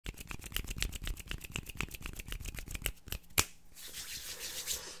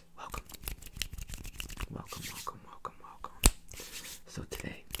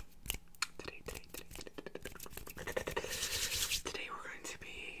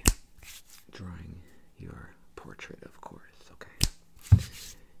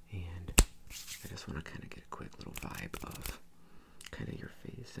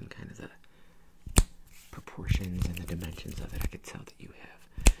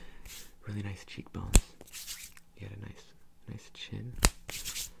really nice cheekbones. You had a nice chin.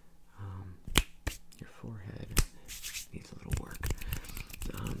 Your forehead needs a little work.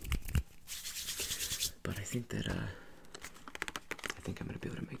 But I think that I'm gonna be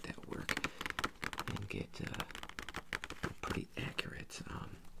able to make that work and get a pretty accurate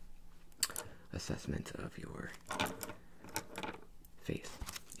assessment of your face.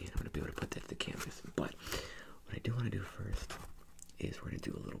 And I'm gonna be able to put that to the canvas. But what I do want to do first is we're gonna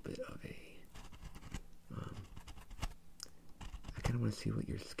do a little bit of a I kind of want to see what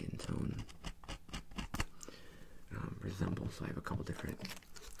your skin tone resembles. So I have a couple different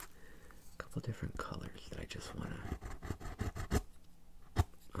colors that I just want to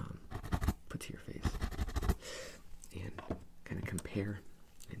put to your face and kind of compare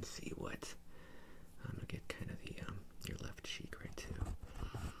and see what. I'm gonna get kind of the your left cheek right too.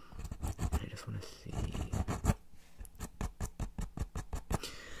 I just want to see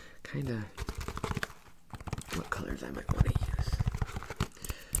kind of what colors I might want to use.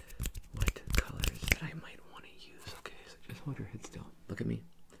 What colors that I might want to use. Okay, so just hold your head still. Look at me.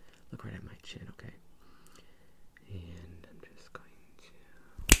 Look right at my chin, okay? And I'm just going to...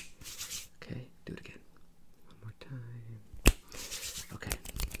 Okay, do it again. One more time. Okay.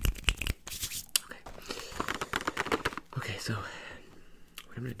 Okay, so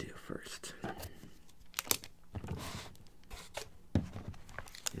what I'm going to do first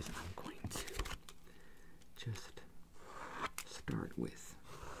is I'm going to just start with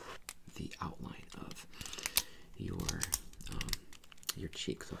the outline of your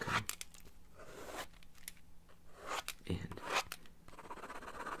cheeks, okay? And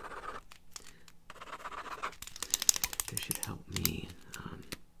this should help me kind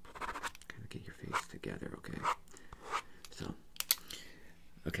of get your face together, okay?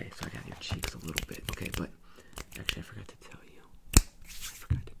 So I got your cheeks a little bit, okay? But actually, I forgot to tell you. I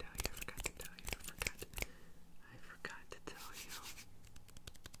forgot to tell you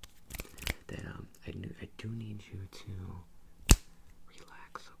that I do need you to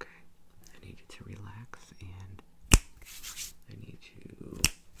relax, okay? I need you to relax, and I need you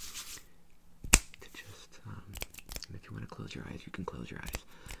to just, and if you want to close your eyes, you can close your eyes.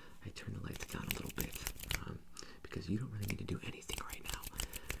 I turn the lights down a little bit, because you don't really need to do anything right now.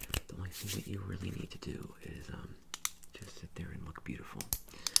 The only thing that you really need to do is, just sit there and look beautiful,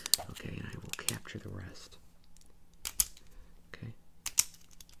 okay? And I will capture the rest, okay?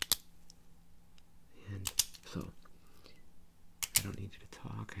 And so, I don't need you to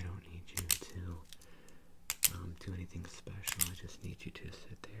talk, I don't need you to do anything special. I just need you to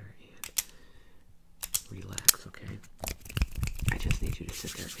sit there and relax, okay? I just need you to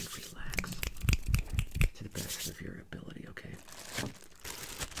sit there and relax to the best of your ability, okay?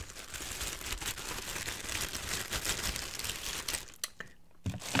 Okay.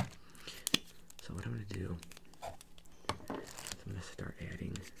 So what I'm going to do is I'm going to start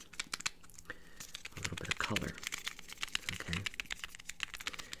adding a little bit of color, okay?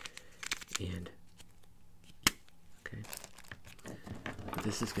 And, okay, what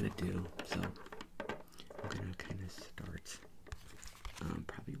this is going to do, so I'm going to kind of start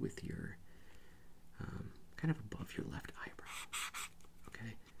probably with your, kind of above your left eyebrow,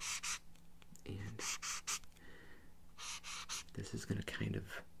 okay? And this is going to kind of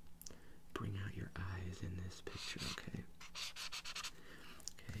bring out your eyes in this picture, okay?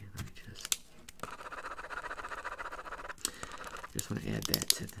 Okay, let me just want to add that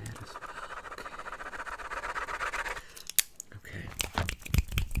to that as well, okay?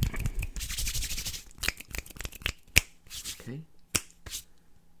 Okay?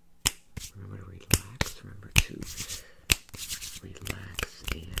 Remember to relax, remember to relax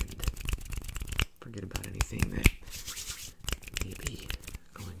and forget about anything that may be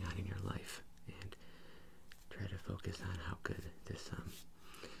going on in your life and try to focus on how good this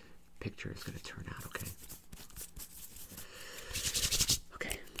picture is going to turn out, okay?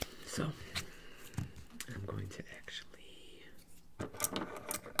 Okay, so I'm going to actually, let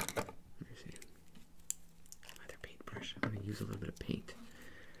me see, another paintbrush. I'm going to use a little bit of paint.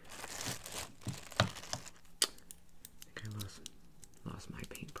 I think I lost my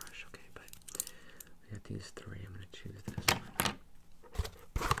paintbrush, okay, but we got these three. I'm going to choose this one.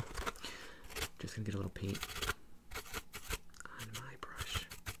 Just going to get a little paint on my brush.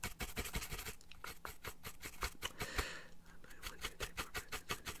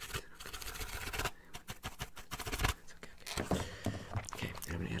 Okay,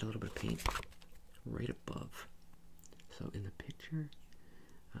 and I'm going to add a little bit of paint right above. So in the picture,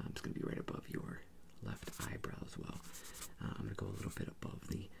 it's going to be right above your left eyebrow as well. I'm going to go a little bit above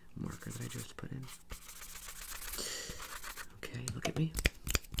the marker that I just put in. Okay, look at me.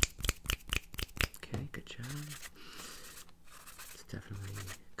 It's definitely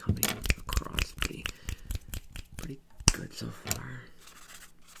coming across pretty good so far.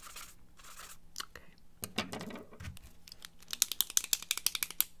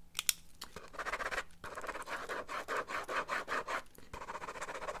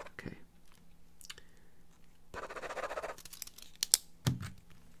 Okay.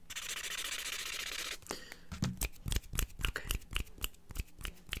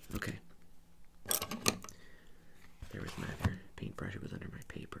 Okay. There was my other paintbrush. It was under my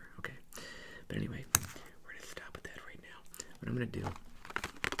paper. Okay. But anyway, we're going to stop with that right now. What I'm going to do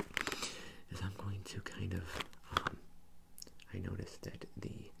is I'm going to kind of, I noticed that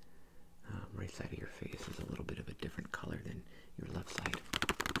the right side of your face is a little bit of a different color than your left side.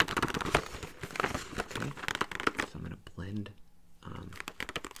 Okay. So I'm going to blend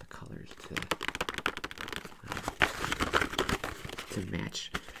the colors to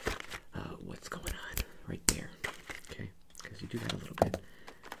match what's going on right there. Okay. Because you do have a little bit.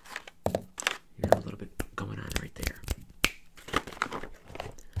 You have a little bit going on right there.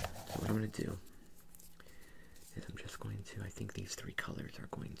 So what I'm going to do is I'm just going to, I think these three colors are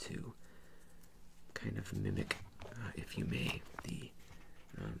going to kind of mimic, if you may, the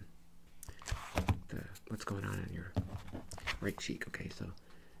what's going on in your right cheek. Okay, so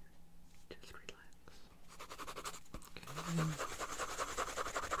just relax. Okay.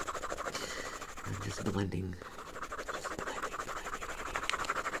 I'm just blending.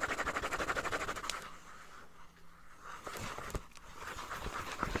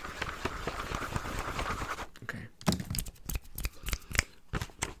 Okay.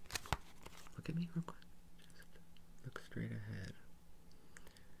 Look at me real quick. Just look straight ahead.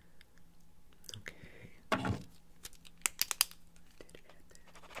 Okay.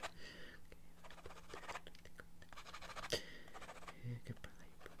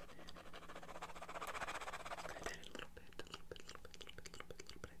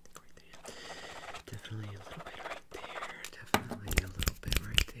 Definitely a little bit right there. Definitely a little bit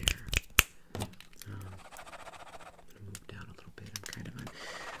right there. I'm gonna move down a little bit. I'm kind of on the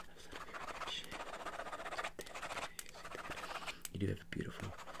side of your chin. You do have a beautiful,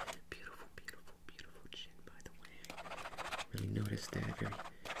 beautiful, beautiful, beautiful chin, by the way. I really noticed that. Very,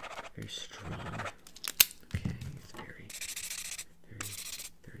 very strong. Okay, it's very, very,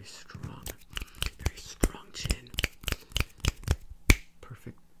 very strong. Very strong chin.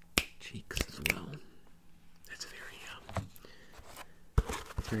 Perfect cheeks as well. That's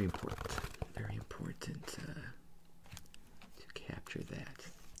very important. Very important to capture that.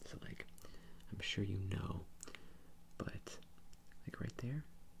 So like, I'm sure you know, but like right there,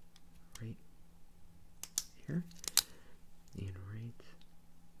 right here, and right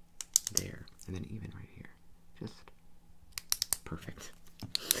there, and then even right here. Just perfect.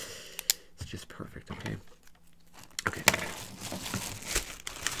 It's just perfect, okay? Okay.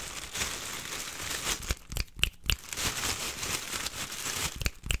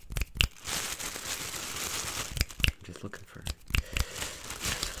 I'm just looking for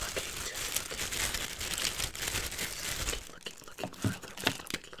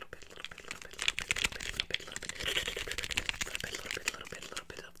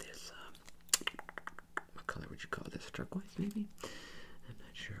turquoise, maybe? I'm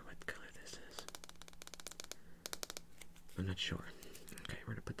not sure what color this is. I'm not sure. Okay,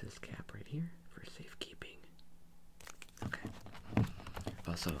 we're gonna put this cap right here for safekeeping. Okay.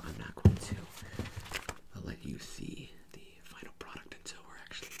 Also, I'm not going to let you see the final product until we're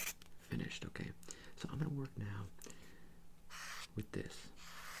actually finished, okay? So I'm gonna work now with this.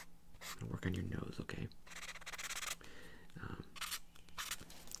 I'm gonna work on your nose, okay?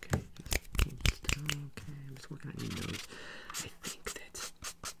 Okay, I'm just working on your nose. I think that,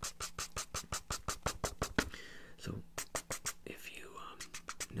 so if you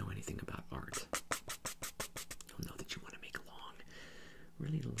know anything about art, you'll know that you want to make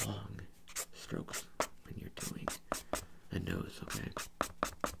really long strokes when you're doing a nose, okay?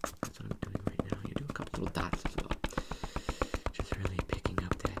 That's what I'm doing right now. You do a couple little dots as well. Just really picking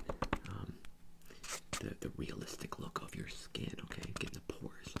up that, the realistic look of your skin, okay? Getting the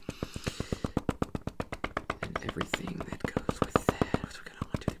pores. And everything that goes with that. So we're gonna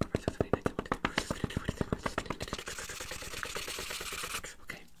want to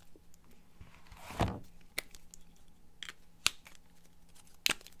okay.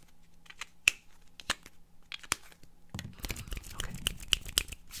 Okay.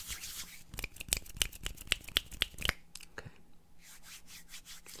 Okay.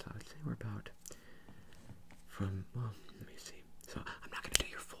 So I'd say we're about well, let me see. So I'm not going to do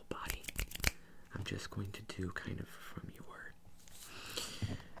your full body. I'm just going to do kind of from your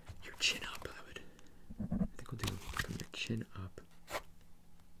chin up. I would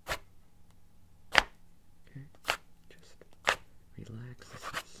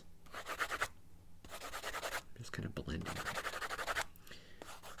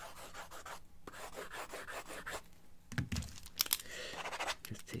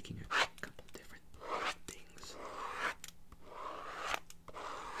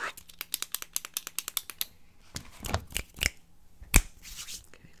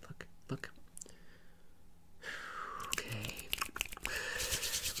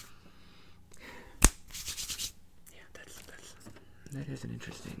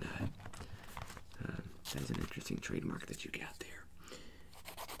interesting. That is an interesting trademark that you got there,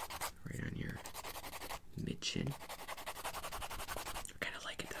 right on your mid chin. I kind of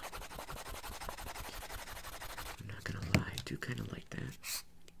like it though. I'm not gonna lie, I do kind of like that.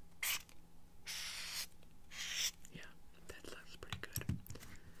 Yeah, that looks pretty good.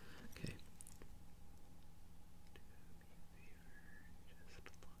 Okay.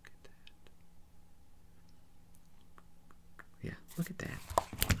 Just look at that. Yeah, look at that.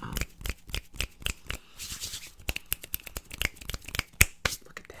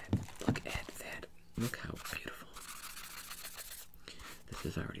 Look at that. Look at that. Look how beautiful. This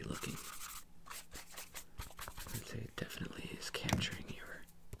is already looking. I'd say it definitely is capturing your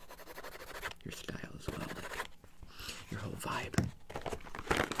style as well. Like your whole vibe.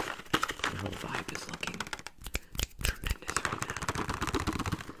 Your whole vibe is looking tremendous right now.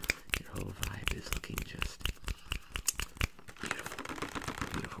 Your whole vibe is looking just beautiful.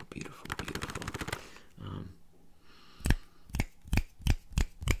 Beautiful, beautiful, beautiful.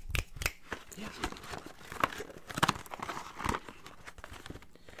 Yeah.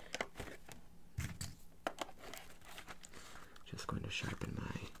 Just going to sharpen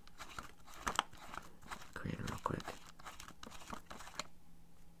my crayon real quick.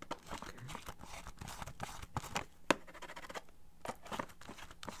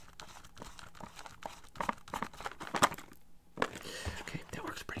 Okay, that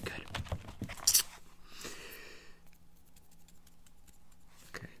works pretty good.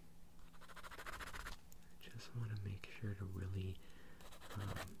 Okay. I just want to make sure to really, I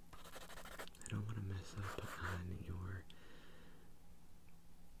don't want to mess up on your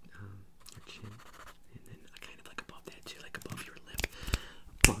chin, and then kind of like above that too, like above your lip.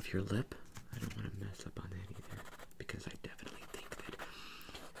 Above your lip, I don't want to mess up on that either, because I definitely think that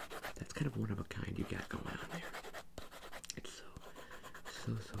that's kind of one of a kind you got going on there. It's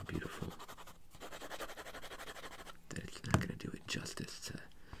so beautiful that it's not going to do it justice to,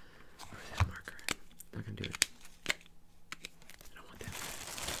 where's that marker? Not going to do it. I don't want that.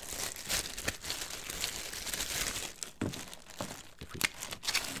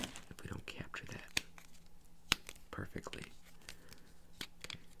 If we don't capture that perfectly.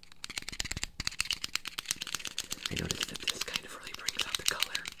 I noticed that this kind of really brings out the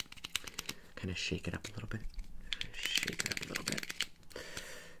color. Kind of shake it up a little bit. Shake it up a little bit.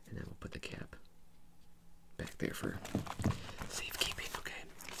 And then we'll put the cap back there for safekeeping. Okay,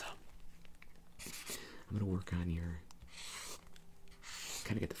 so I'm going to work on your,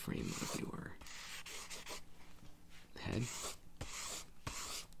 kind of get the frame of your head.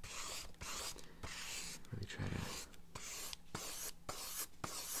 Really try to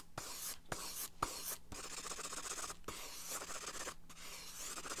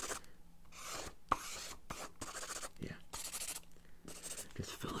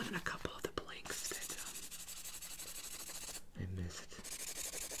just fill in a couple of the blanks that I missed,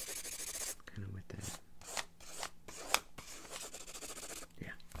 kind of with that.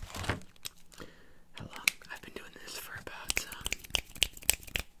 Yeah. How long? I've been doing this for about,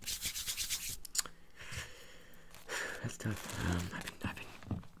 that's tough. I've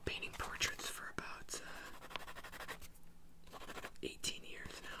been painting portraits for about 18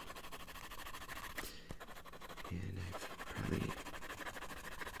 years now, and I've probably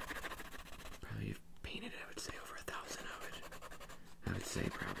painted, I would say, over 1,000 of it. I would say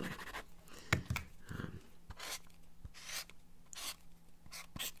probably.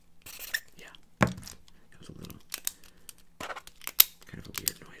 Yeah. That was a little, kind of a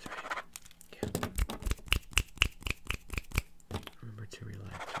weird noise, right? Yeah. Remember to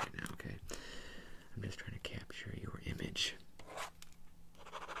relax right now, okay? I'm just trying to capture your image.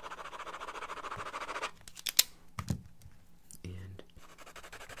 And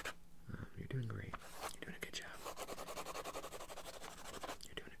you're doing great. You're doing a good job.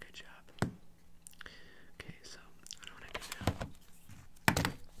 You're doing a good job. Okay, so what do I want to do now?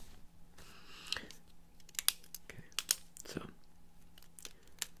 Okay, so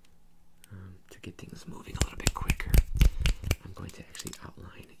to get things moving a little bit quicker, I'm going to actually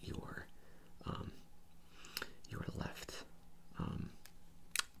outline your left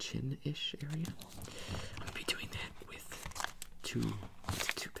chin-ish area. I'll be doing that with two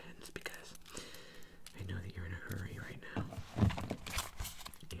pens because I know that you're in a hurry right now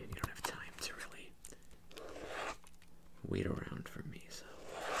and you don't have time to really wait around for me, so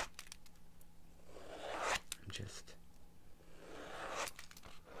I'm just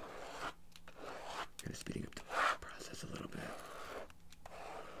kind of speeding up the process a little bit.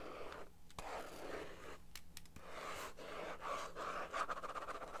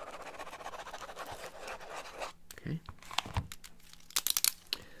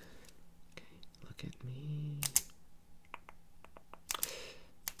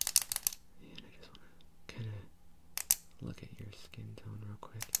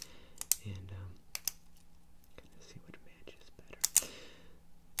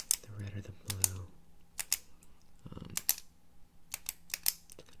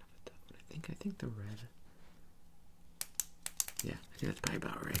 think the red. Yeah, I think that's probably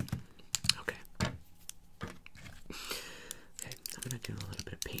about right. Okay. Okay, I'm gonna do a little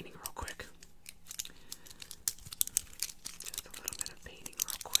bit of painting real quick. Just a little bit of painting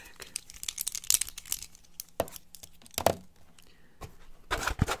real quick.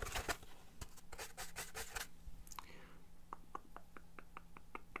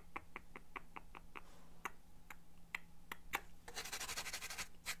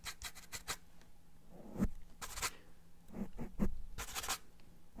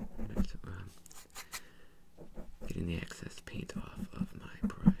 Getting the excess paint off of my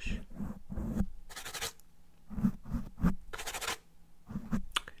brush.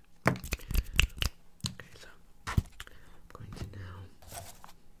 Okay, so I'm going to now.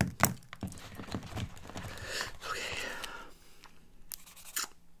 Okay.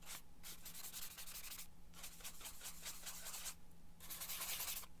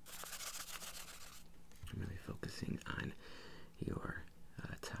 I'm really focusing on your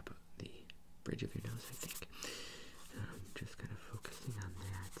top of the bridge of your nose, I think. Just kind of focusing on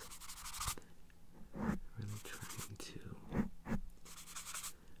that.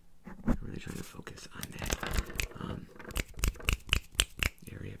 Really trying to focus on that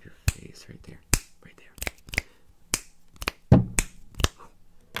area of your face right there. Right there.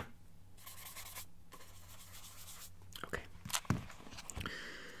 Okay.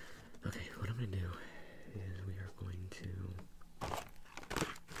 Okay, what I'm going to do is we are going to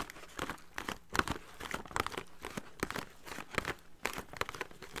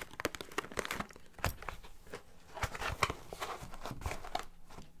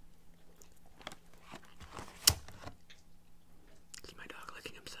my dog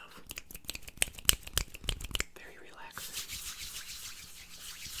licking himself. Very relaxing.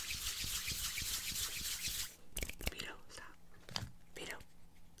 Vito, stop. Vito,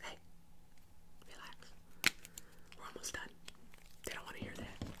 hey, relax. We're almost done. They don't want to hear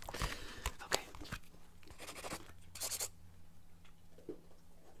that. Okay.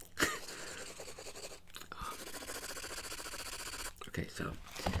 Okay, so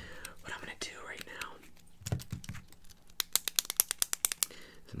what I'm going to do right now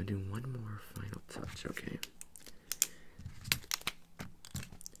is I'm going to do one more final touch, okay?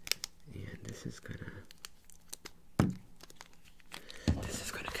 And this is going to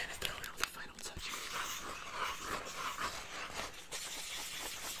kind of throw in all the final touches.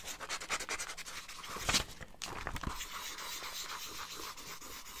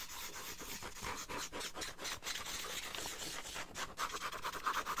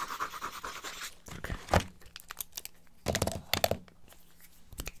 Okay.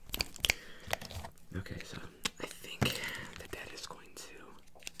 Okay, so I think that is going to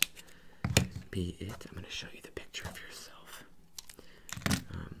be it. I'm going to show you the picture of yourself.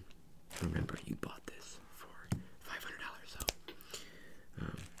 Remember, you bought this for $500, so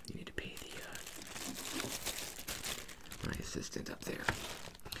you need to pay my assistant up there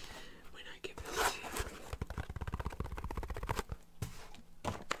when I give this to you.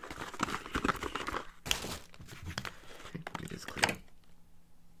 Okay, let me just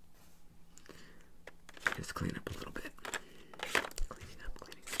clean up a little bit. Cleaning up.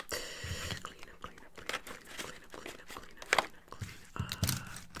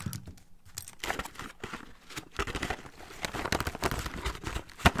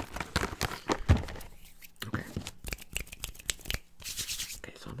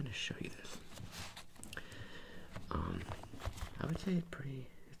 Okay, so I'm going to show you this. I would say it's pretty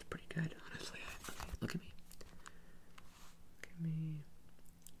good, honestly. Look at me.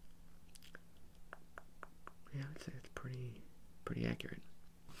 Yeah, I would say it's pretty accurate.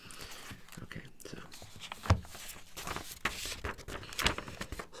 Okay, so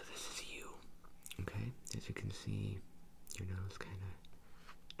this is you. Okay, as you can see, your nose kind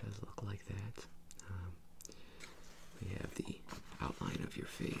of does look like that. We have the outline of your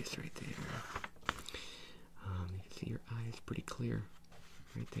face right there. You can see your eyes pretty clear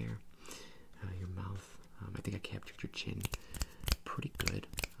right there. Your mouth, I think I captured your chin pretty good.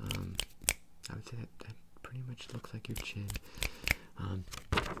 I would say that pretty much looks like your chin.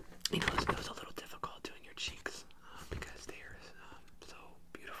 It was a little difficult doing your cheeks because they are so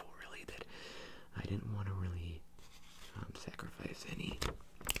beautiful, really, that I didn't want to really sacrifice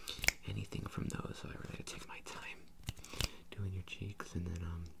anything from those, so I really had to take my time doing your cheeks, and then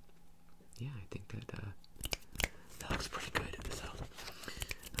yeah, I think that looks pretty good. So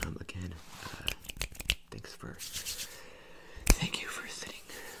again, thank you for sitting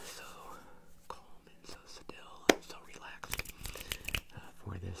so calm and so still and so relaxed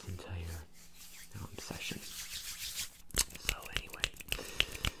for this entire session. So anyway,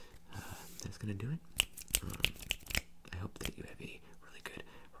 as gonna do it. I hope that you have a really good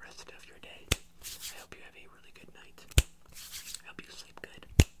rest of your day. I hope you have a really good night. I hope you sleep good.